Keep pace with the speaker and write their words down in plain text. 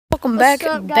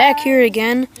welcome back here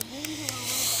again.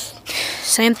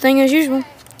 Same thing as usual.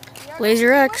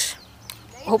 Lazer X.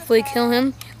 Hopefully kill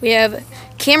him. We have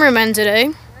cameramen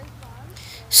today,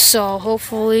 so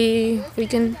hopefully we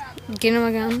can get him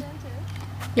again.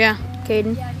 Yeah,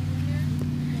 Caden.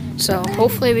 So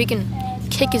hopefully we can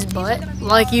kick his butt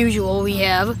like usual.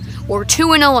 We're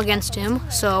 2-0 against him.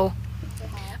 So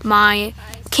my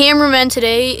cameraman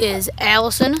today is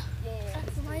Allison.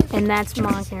 And that's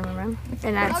my cameraman.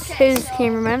 And that's his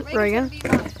cameraman, Reagan.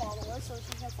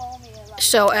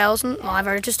 So, Allison, well, I've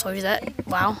already just told you that.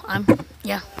 Wow,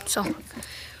 so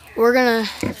we're going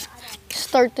to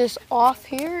start this off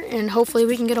here, and hopefully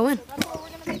we can get a win.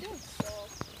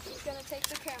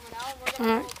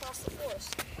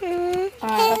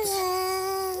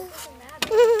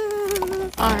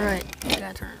 Alright, I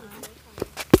gotta turn it around.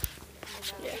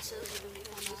 Yeah.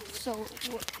 So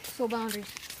boundaries.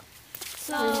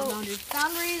 So,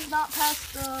 boundaries not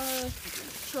past the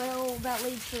trail that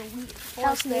leads to the wheat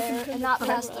forest there, and not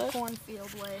past the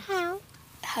cornfield way.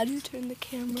 How do you turn the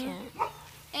camera?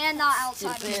 And not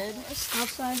outside the forest.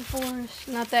 Outside the forest,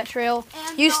 not that trail.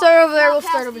 And you start over there, we'll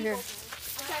start over here. Okay,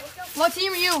 let's go. What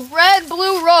team are you? Red,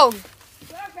 blue, rogue.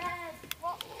 We're red.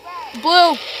 Well, red.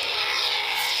 Blue.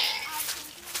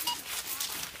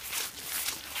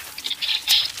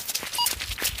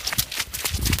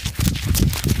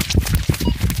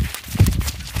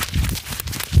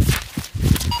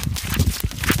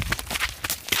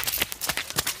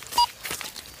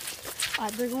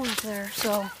 They're going up there,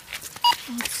 so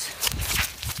let's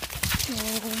go.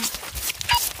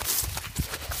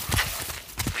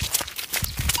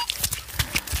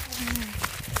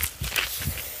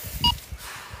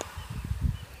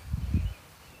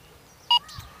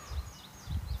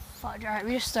 Fudge, alright,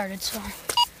 we just started, so.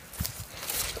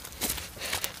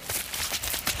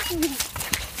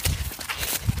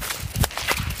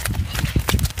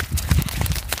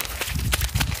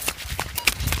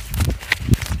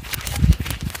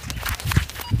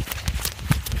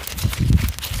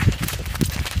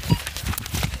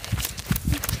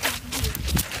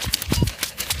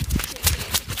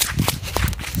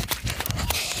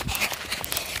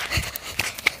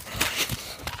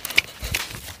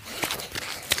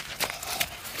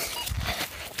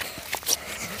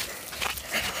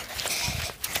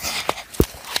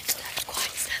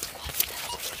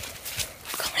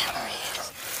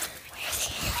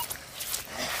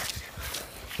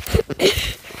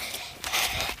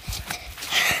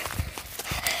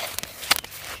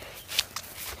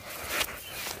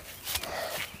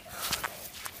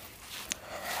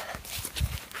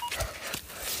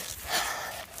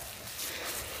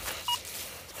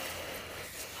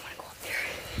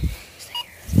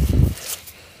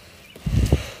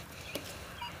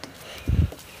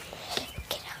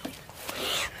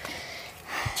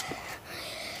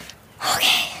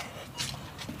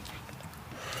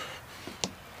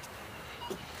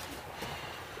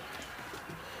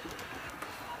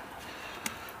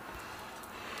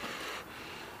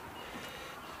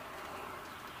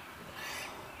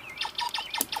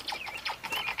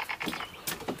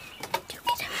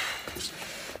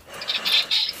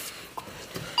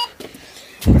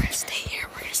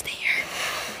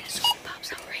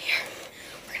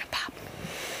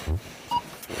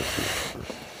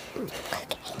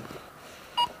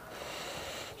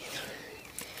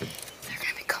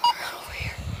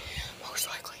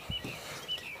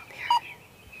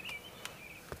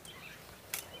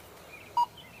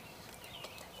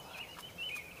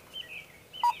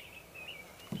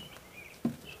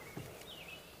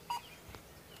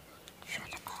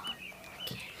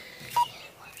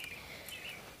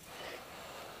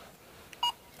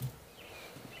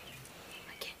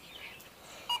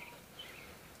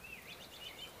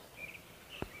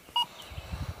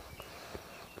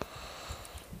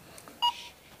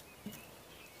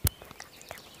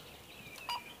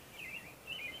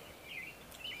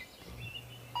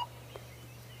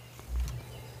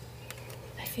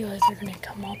 I feel like they're gonna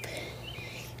come up.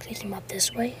 They came up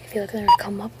this way. I feel like they're gonna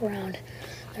come up around.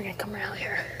 They're gonna come around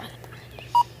here.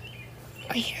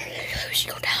 Right here. We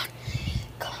should go down.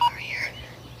 Come over here.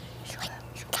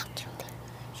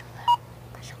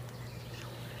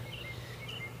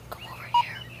 Come over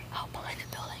here. Out behind the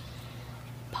building.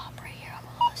 Pop right here.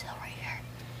 I'm on this hill right here.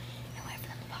 And wait for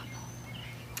them to pop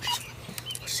out.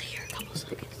 We'll see here in a couple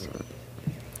seconds. And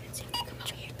see if they come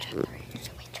out here back there.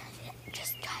 So we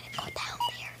just try to go down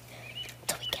there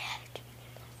until we get.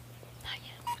 Not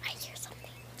yet. I hear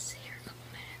something. Let's see here in a couple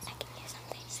minutes. I can hear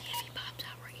something. See if he pops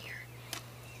out right here.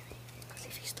 Because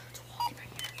if he starts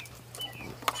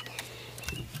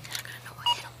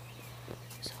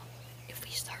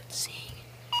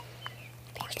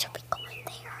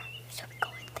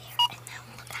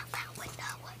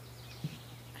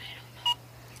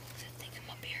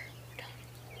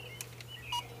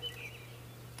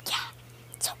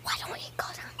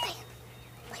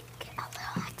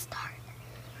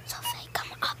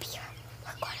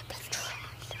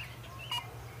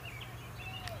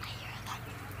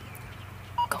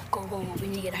on. We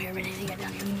need to get down here. We need to get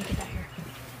down here. We need to get down here.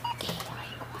 Okay.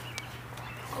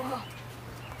 Oh.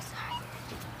 Sorry.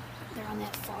 They're on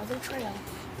that farther trail.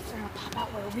 They're gonna pop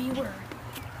out where we were.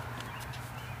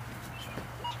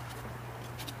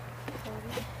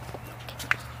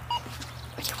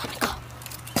 Where do you want to go?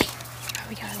 Okay.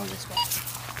 We gotta go this way.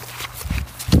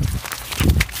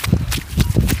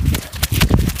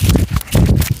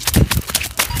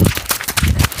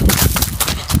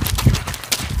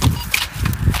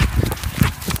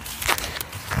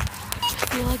 I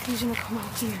feel like he's gonna come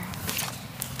out here.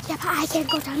 Yeah, but I can't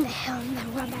go down the hill and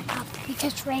then run back up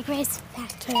because Ray Gray's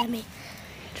faster than me.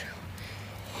 True.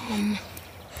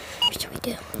 What should we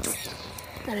do?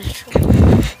 That is true.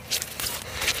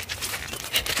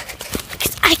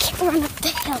 Because I can't run up the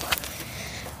hill.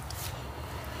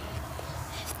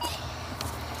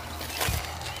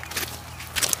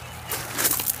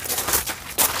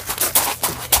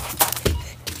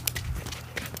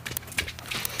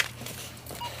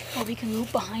 Or we can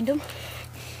loop behind him.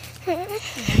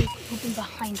 Looping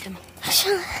behind him.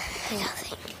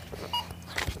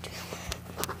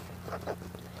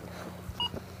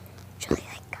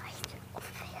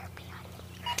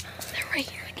 They're right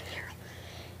here. I can hear them.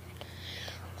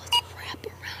 Let's wrap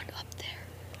around up there.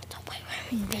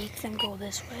 Make them go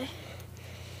this way.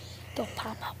 They'll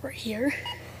pop out right here.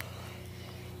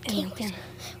 And we can.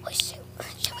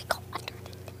 Should we go under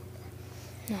it?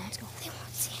 No, let's go. They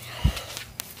won't see it.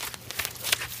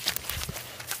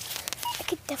 I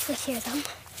could definitely hear them.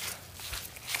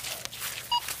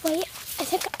 Wait, I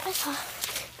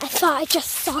thought I just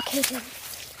saw Kaden.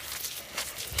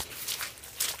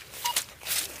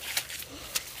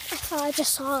 I thought I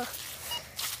just saw. No,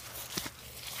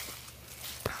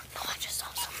 I just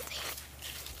saw something.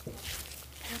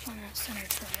 They're on that center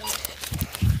trail.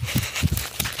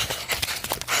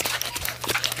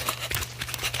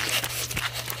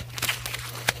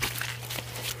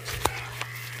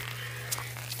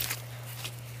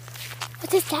 What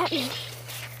does that mean?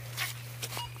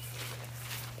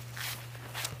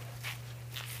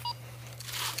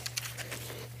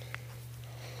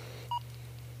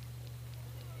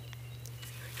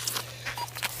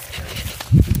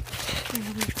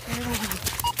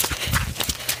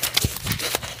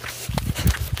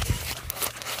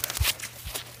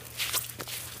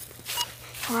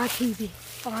 R.I.P.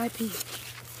 R.I.P.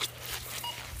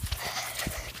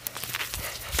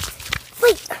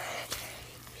 Wait!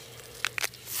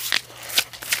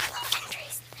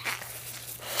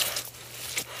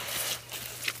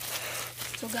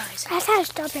 So guys, I had a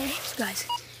strawberry.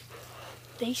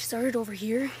 They started over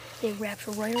here. They wrapped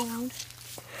right around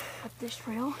up this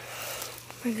trail.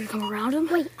 We're gonna come around them.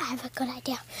 Wait, I have a good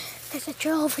idea. There's a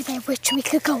trail over there which we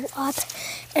could go up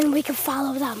and we can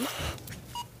follow them.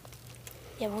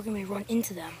 Yeah, we're gonna run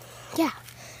into them. Yeah,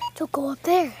 so go up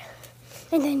there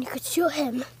and then you could shoot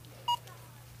him.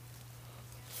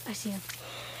 I see him.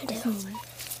 I do. Stand.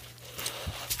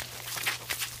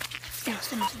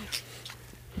 I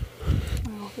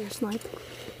don't know if you're a snipe.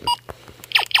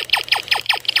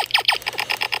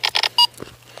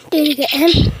 Did you get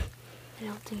him? I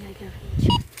don't think I can reach.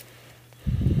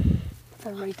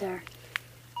 They're right there.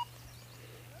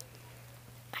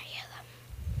 I hear them.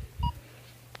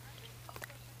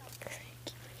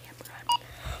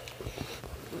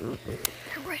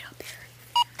 They're right up here.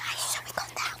 Guys, should we go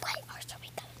that way or should we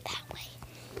go that way?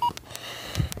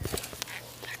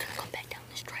 They're gonna come back down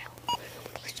this trail.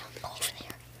 Okay, so go over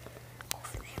there.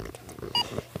 Over there.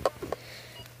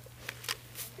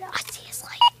 I see his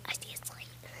light. I see his light.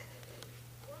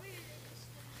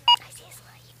 I see his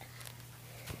light.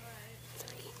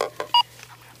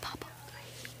 I'm gonna pop up.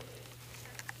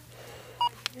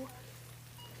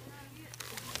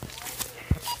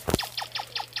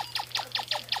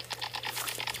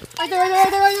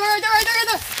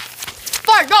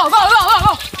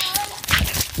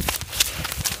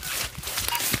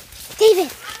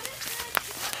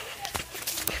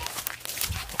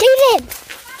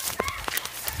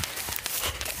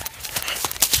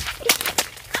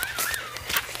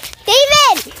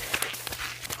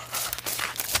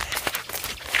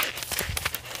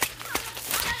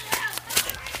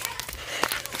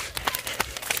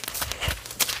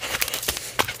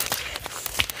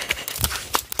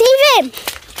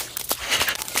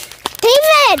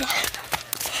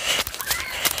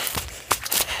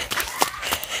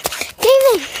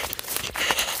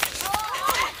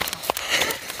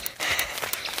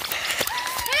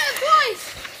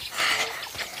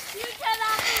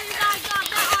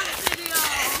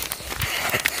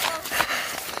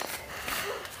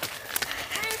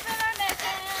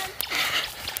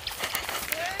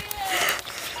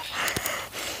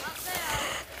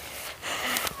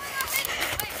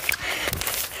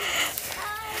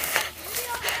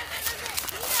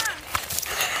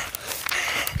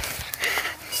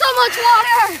 much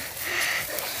water.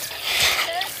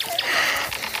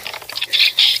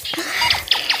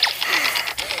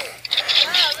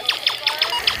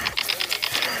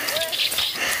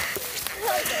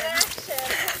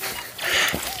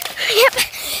 Yep,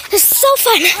 this is so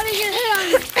fun. How do you get hit on?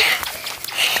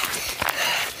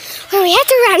 Well, we have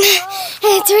to run,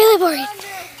 and it's really boring. I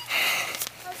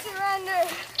surrender.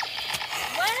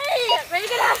 Wait,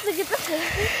 Reagan has to get the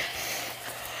safety.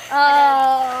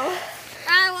 Oh.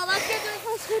 Alright, well, let's get to the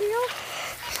first video.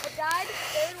 I died.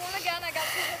 David won again. I got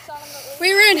 2 hits on him.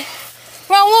 We were in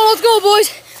round 1. Let's go, boys.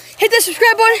 Hit that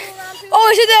subscribe button.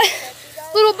 Always hit that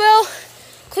little bell.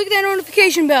 Click that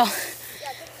notification bell.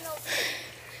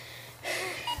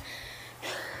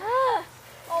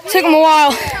 Took him a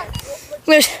while.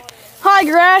 There's high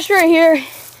grass right here.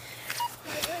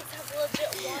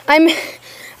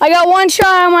 I got one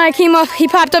shot when I came up. He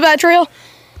popped up that trail.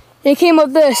 And he came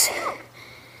up this.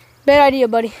 Bad idea,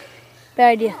 buddy. Bad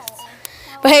idea.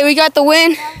 But hey, we got the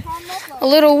win. A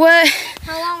little wet.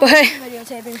 How long But was hey, the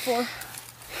videotaping for?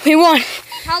 we won.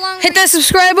 How long? Hit that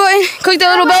subscribe button. Click that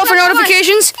little bell for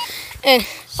notifications. And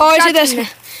always hit that.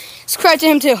 Subscribe to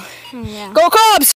him too. Yeah. Go Cubs!